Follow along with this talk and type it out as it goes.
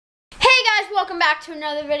welcome back to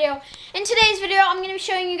another video. In today's video, I'm going to be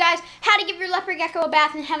showing you guys how to give your leopard gecko a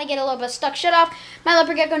bath and how to get a little bit of stuck shit off. My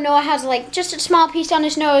leopard gecko Noah has like just a small piece on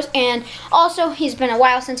his nose, and also he's been a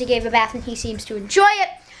while since he gave a bath and he seems to enjoy it.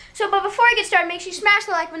 But before I get started, make sure you smash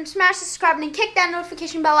the like button, smash the subscribe button, and kick that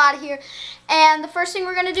notification bell out of here. And the first thing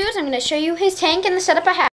we're going to do is I'm going to show you his tank and the setup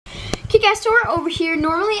I have. Okay guys, so we're over here.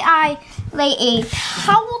 Normally I lay a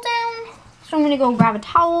towel down, so I'm going to go grab a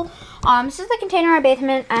towel. This is the container I bathe him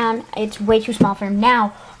in. It's way too small for him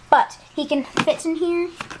now, but he can fit in here,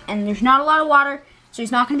 and there's not a lot of water, so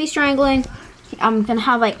he's not going to be strangling. I'm going to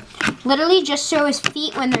have like literally just so his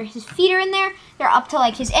feet, when his feet are in there, they're up to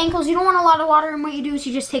like his ankles. You don't want a lot of water, and what you do is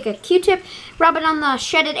you just take a Q-tip, rub it on the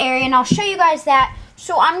shedded area, and I'll show you guys that.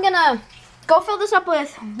 So I'm going to go fill this up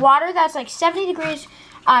with water that's like 70 degrees.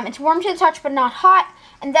 It's warm to the touch, but not hot.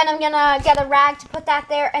 And then I'm going to get a rag to put that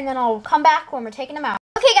there, and then I'll come back when we're taking him out.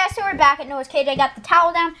 Okay guys, so we're back at Noah's cage. I got the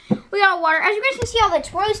towel down. We got water. As you guys can see all that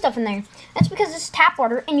swirly stuff in there. That's because it's tap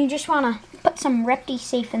water, and you just want to put some Repti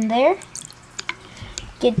Safe in there.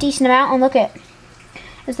 Get a decent amount, and look at,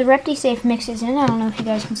 as the Repti Safe mixes in, I don't know if you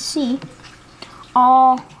guys can see,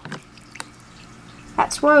 all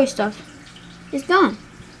that swirly stuff is gone.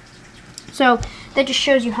 So that just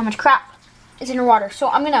shows you how much crap is in your water. So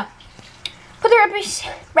I'm going to put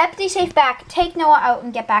the Repti Safe back, take Noah out,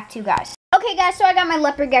 and get back to you guys. Okay guys, so I got my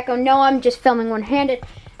leopard gecko Noah. I'm just filming one-handed.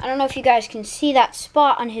 I don't know if you guys can see that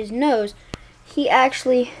spot on his nose. He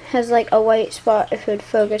actually has like a white spot, if it would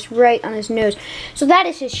focus, right on his nose. So that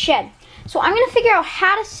is his shed. So I'm going to figure out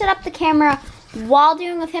how to set up the camera while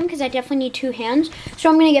doing with him, because I definitely need two hands. So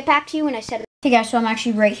I'm going to get back to you when I set it. Okay guys, so I'm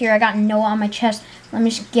actually right here. I got Noah on my chest. Let me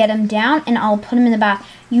just get him down, and I'll put him in the bath.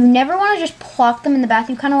 You never want to just plop them in the bath.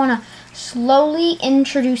 You kind of want to slowly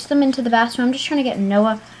introduce them into the bath. So I'm just trying to get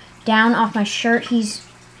Noah down off my shirt. He's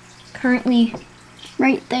currently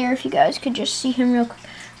right there, if you guys could just see him real quick.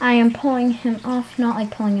 I am pulling him off, not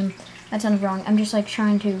like pulling him, that sounds wrong. I'm just like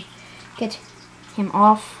trying to get him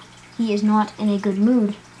off. He is not in a good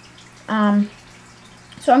mood. So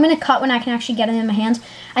I'm going to cut when I can actually get him in my hands.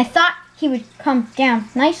 I thought he would come down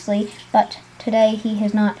nicely, but today he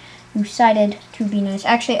has not decided to be nice.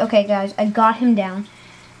 Actually, okay guys, I got him down.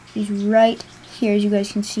 He's right here, as you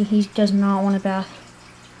guys can see. He does not want a bath.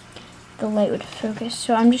 The light would focus.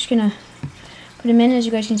 So I'm just going to put him in. As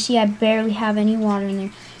you guys can see, I barely have any water in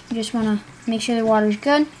there. You just want to make sure the water's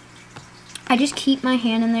good. I just keep my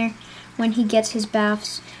hand in there when he gets his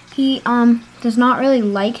baths. He does not really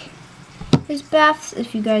like his baths,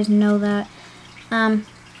 if you guys know that.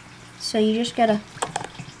 So you just gotta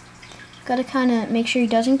kind of make sure he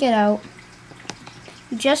doesn't get out.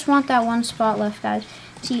 You just want that one spot left, guys.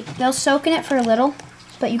 See, they'll soak in it for a little,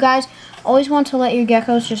 but you guys always want to let your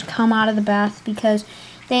geckos just come out of the bath because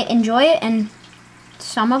they enjoy it, and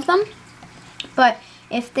some of them. But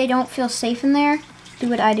if they don't feel safe in there, do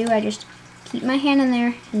what I do. I just keep my hand in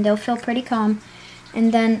there, and they'll feel pretty calm.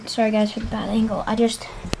 And then, sorry guys for the bad angle, I just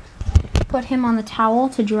put him on the towel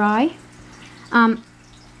to dry.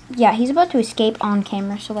 Yeah, he's about to escape on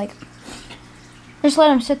camera, so like, just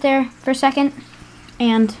let him sit there for a second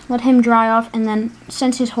and let him dry off. And then,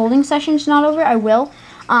 since his holding session's not over, I will.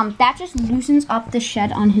 That just loosens up the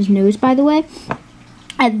shed on his nose, by the way.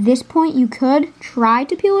 At this point, you could try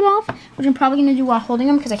to peel it off, which I'm probably going to do while holding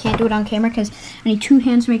him, because I can't do it on camera, because I need two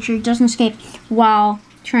hands to make sure he doesn't escape while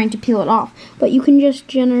trying to peel it off. But you can just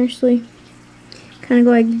generously kind of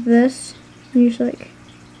go like this, and just like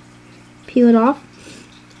peel it off.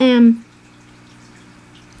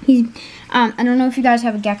 I don't know if you guys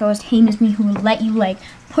have a gecko as tame as me who will let you like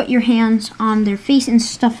put your hands on their face and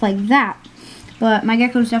stuff like that. But my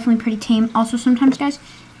gecko is definitely pretty tame. Also, sometimes, guys,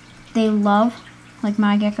 they love, like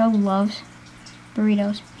my gecko loves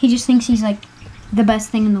burritos. He just thinks he's like the best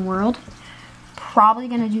thing in the world. Probably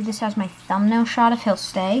going to do this as my thumbnail shot if he'll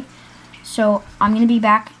stay. So I'm going to be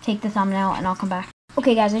back, take the thumbnail, and I'll come back.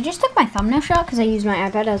 Okay, guys, I just took my thumbnail shot because I used my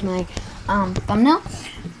iPad as my thumbnail.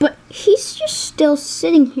 But he's just still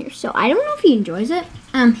sitting here, so I don't know if he enjoys it.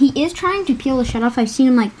 He is trying to peel the shed off. I've seen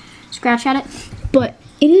him like scratch at it, but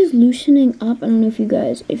it is loosening up. I don't know if you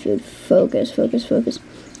guys, if you would focus.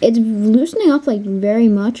 It's loosening up like very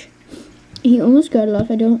much. He almost got it off.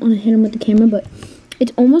 I don't want to hit him with the camera, but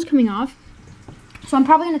it's almost coming off. So I'm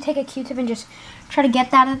probably going to take a Q-tip and just try to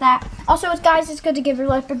get that out of that. Also, guys, it's good to give your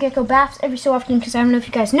leopard gecko baths every so often, because I don't know if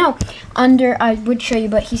you guys know, I would show you,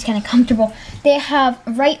 but he's kind of comfortable. They have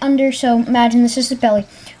right under, so imagine this is the belly,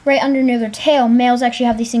 right under near their tail, males actually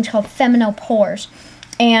have these things called feminine pores.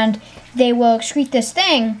 And they will excrete this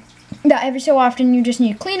thing that every so often you just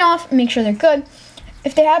need to clean off and make sure they're good.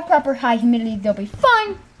 If they have proper high humidity, they'll be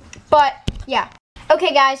fine. But, yeah.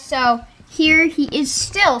 Okay, guys, so here he is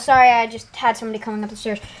still. Sorry, I just had somebody coming up the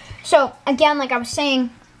stairs. So again, like I was saying,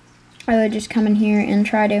 I would just come in here and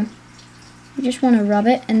try to, you just want to rub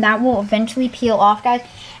it, and that will eventually peel off, guys.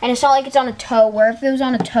 And it's not like it's on a toe, where if it was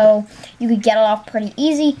on a toe, you could get it off pretty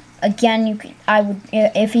easy. Again, you could,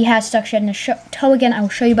 if he has stuck shed in his toe again, I will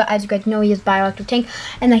show you, but as you guys know, he has bioactive tank,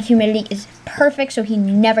 and the humidity is perfect, so he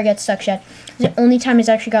never gets stuck shed. The only time he's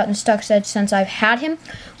actually gotten stuck shed since I've had him,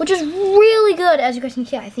 which is really good, as you guys can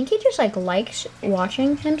see. I think he just like likes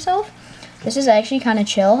watching himself. This is actually kind of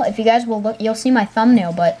chill. If you guys will look, you'll see my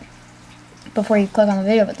thumbnail, but before you click on the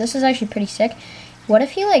video, but this is actually pretty sick. What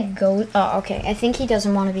if he like goes, oh, okay, I think he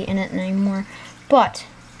doesn't want to be in it anymore, but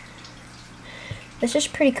this is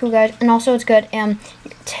pretty cool, guys. And also it's good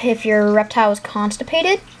if your reptile is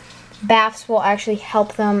constipated, baths will actually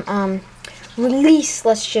help them release,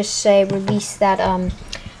 let's just say, release that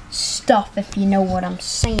stuff, if you know what I'm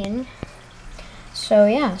saying. So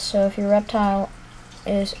yeah, so if your reptile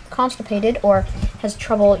is constipated or has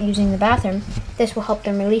trouble using the bathroom, this will help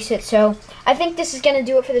them release it. So I think this is gonna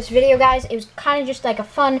do it for this video, guys. It was kind of just like a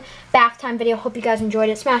fun bath time video. Hope you guys enjoyed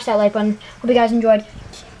it. Smash that like button. Hope you guys enjoyed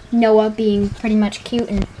Noah being pretty much cute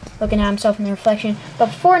and looking at himself in the reflection. But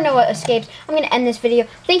before Noah escapes, I'm gonna end this video.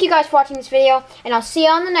 Thank you guys for watching this video, and I'll see you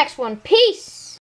on the next one. Peace.